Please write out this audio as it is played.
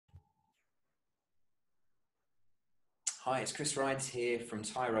Hi, it's Chris Rides here from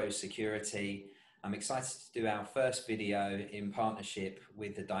Tyro Security. I'm excited to do our first video in partnership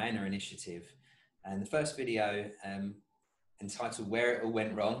with the Diana Initiative. And the first video, entitled Where It All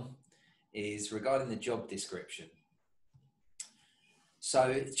Went Wrong, is regarding the job description. So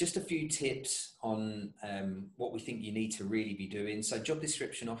it's just a few tips on what we think you need to really be doing. So job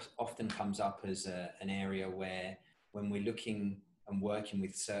description often comes up as an area where when we're looking and working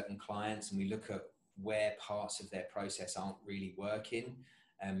with certain clients and we look at where parts of their process aren't really working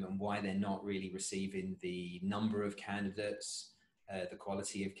and why they're not really receiving the number of candidates, the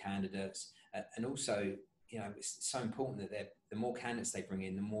quality of candidates, and also, you know, it's so important that the more candidates they bring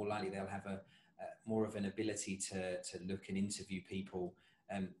in, the more likely they'll have more of an ability to look and interview people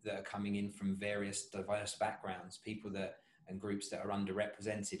that are coming in from various diverse backgrounds, people that and groups that are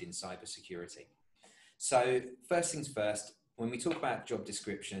underrepresented in cybersecurity. So first things first, when we talk about job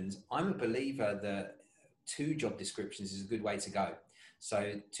descriptions, I'm a believer that 2 job descriptions is a good way to go.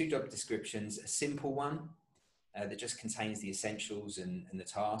 So 2 job descriptions, a simple one that just contains the essentials and the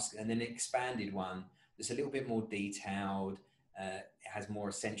task, and then an expanded one that's a little bit more detailed. It has more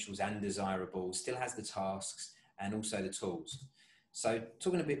essentials and desirables, still has the tasks and also the tools. So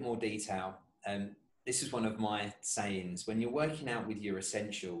talking a bit more detail, this is one of my sayings: when you're working out with your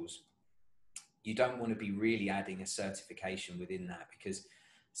essentials, you don't want to be really adding a certification within that, because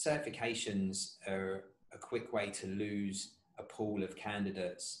certifications are a quick way to lose a pool of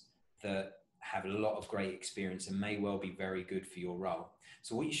candidates that have a lot of great experience and may well be very good for your role.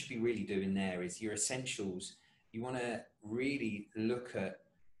 So what you should be really doing there is your essentials. You want to really look at,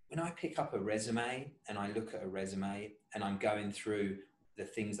 when I pick up a resume and I look at a resume and I'm going through the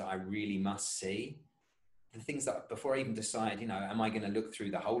things that I really must see, the things that before I even decide, you know, am I going to look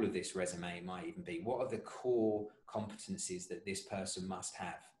through the whole of this resume? It might even be, what are the core competencies that this person must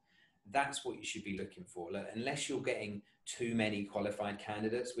have? That's what you should be looking for. Look, unless you're getting too many qualified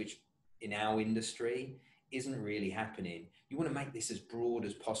candidates, which in our industry isn't really happening, you want to make this as broad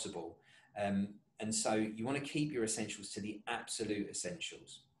as possible. And so you want to keep your essentials to the absolute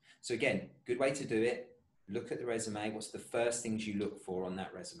essentials. So again, good way to do it. Look at the resume. What's the first things you look for on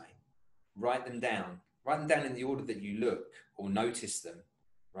that resume? Write them down. Write them down in the order that you look or notice them,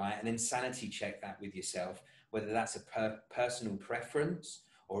 right? And then sanity check that with yourself, whether that's a personal preference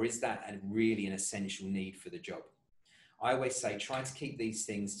or is that really an essential need for the job. I always say, try to keep these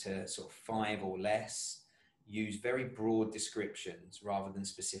things to sort of 5 or less. Use very broad descriptions rather than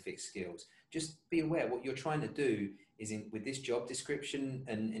specific skills. Just be aware what you're trying to do is with this job description,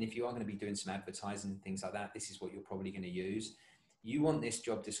 and if you are going to be doing some advertising and things like that, this is what you're probably going to use. You want this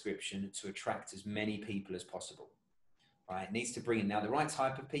job description to attract as many people as possible, right? It needs to bring in now the right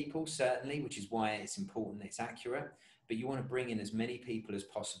type of people, certainly, which is why it's important that it's accurate, but you want to bring in as many people as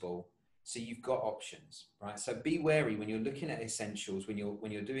possible so you've got options, right? So be wary when you're looking at essentials, when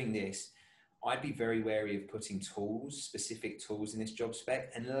you're doing this. I'd be very wary of putting tools, specific tools in this job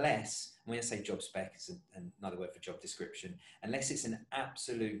spec, unless, when I say job spec, it's another word for job description, unless it's an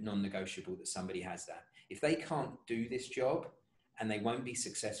absolute non-negotiable that somebody has that. If they can't do this job and they won't be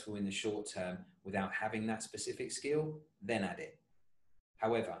successful in the short term without having that specific skill, then add it.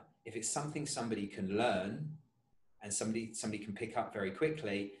 However, if it's something somebody can learn and somebody can pick up very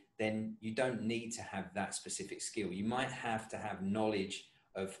quickly, then you don't need to have that specific skill. You might have to have knowledge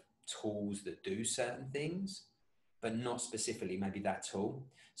of tools that do certain things, but not specifically maybe that tool.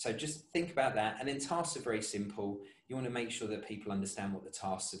 So just think about that. And then tasks are very simple. You want to make sure that people understand what the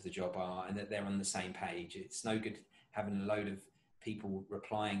tasks of the job are and that they're on the same page. It's no good having a load of people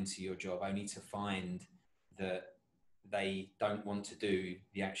replying to your job only to find that they don't want to do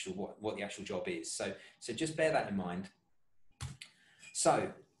the actual what the actual job is. So just bear that in mind.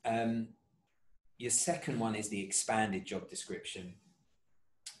 So your second one is the expanded job description.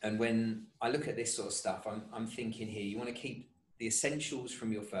 And when I look at this sort of stuff, I'm thinking here, you want to keep the essentials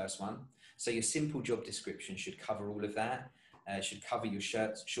from your first one. So your simple job description should cover all of that. Should cover your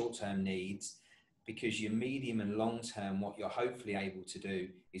short-term needs, because your medium and long-term, what you're hopefully able to do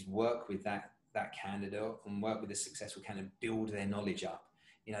is work with that candidate and work with a successful candidate, build their knowledge up.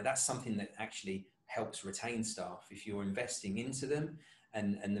 You know, that's something that actually helps retain staff. If you're investing into them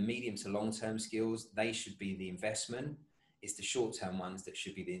and the medium to long-term skills, they should be the investment. It's the short-term ones that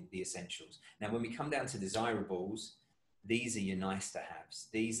should be the essentials. Now, when we come down to desirables, these are your nice-to-haves.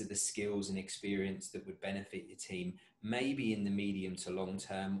 These are the skills and experience that would benefit your team, maybe in the medium to long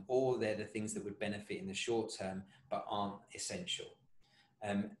term, or they're the things that would benefit in the short term, but aren't essential.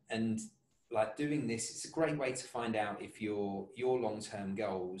 And like doing this, it's a great way to find out if your long-term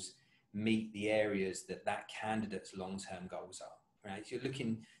goals meet the areas that candidate's long-term goals are, right? So you're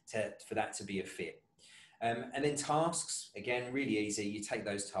looking for that to be a fit. And then tasks, again, really easy. You take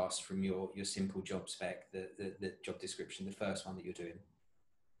those tasks from your simple job spec, the job description, the first one that you're doing.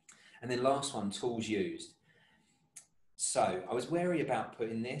 And then last one, tools used. So I was wary about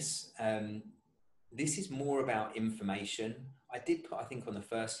putting this. This is more about information. I did put, I think on the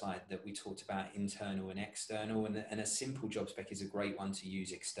first slide that we talked about internal and external, and a simple job spec is a great one to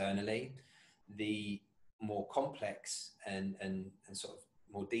use externally. The more complex and sort of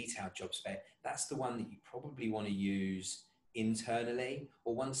more detailed job spec, that's the one that you probably want to use internally,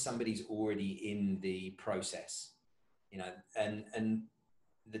 or once somebody's already in the process, you know. And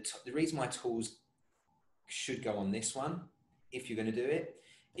the reason why tools should go on this one, if you're going to do it,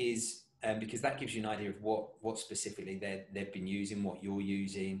 is because that gives you an idea of what specifically they've been using, what you're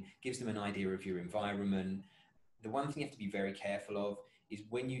using, gives them an idea of your environment. The one thing you have to be very careful of is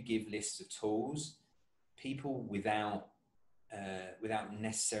when you give lists of tools, people without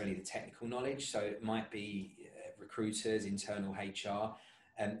necessarily the technical knowledge, so it might be recruiters, internal HR,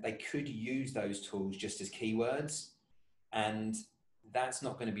 they could use those tools just as keywords, and that's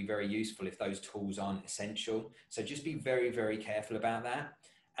not going to be very useful if those tools aren't essential. So just be very, very careful about that.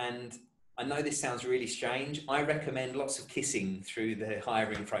 And I know this sounds really strange. I recommend lots of kissing through the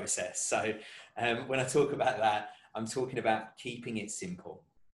hiring process. So when I talk about that, I'm talking about keeping it simple.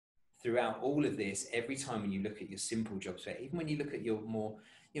 Throughout all of this, every time when you look at your simple job spec, even when you look at your more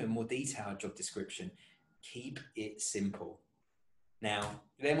detailed job description, keep it simple. Now,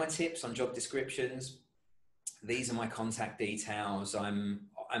 they're my tips on job descriptions. These are my contact details. I'm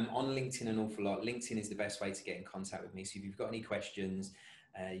on LinkedIn an awful lot. LinkedIn is the best way to get in contact with me. So if you've got any questions,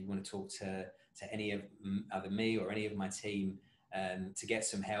 you want to talk to any of either me or any of my team to get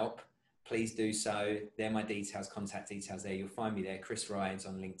some help, please do so. They're my details, contact details there. You'll find me there, Chris Rides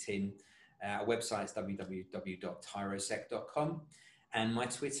on LinkedIn. Our website is www.tyrosec.com. And my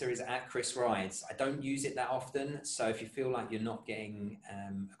Twitter is @ChrisRides. I don't use it that often, so if you feel like you're not getting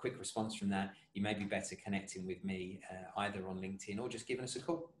a quick response from that, you may be better connecting with me either on LinkedIn or just giving us a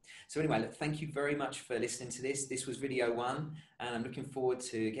call. So anyway, look, thank you very much for listening to this. This was video 1, and I'm looking forward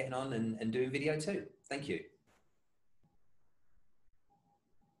to getting on and doing video 2. Thank you.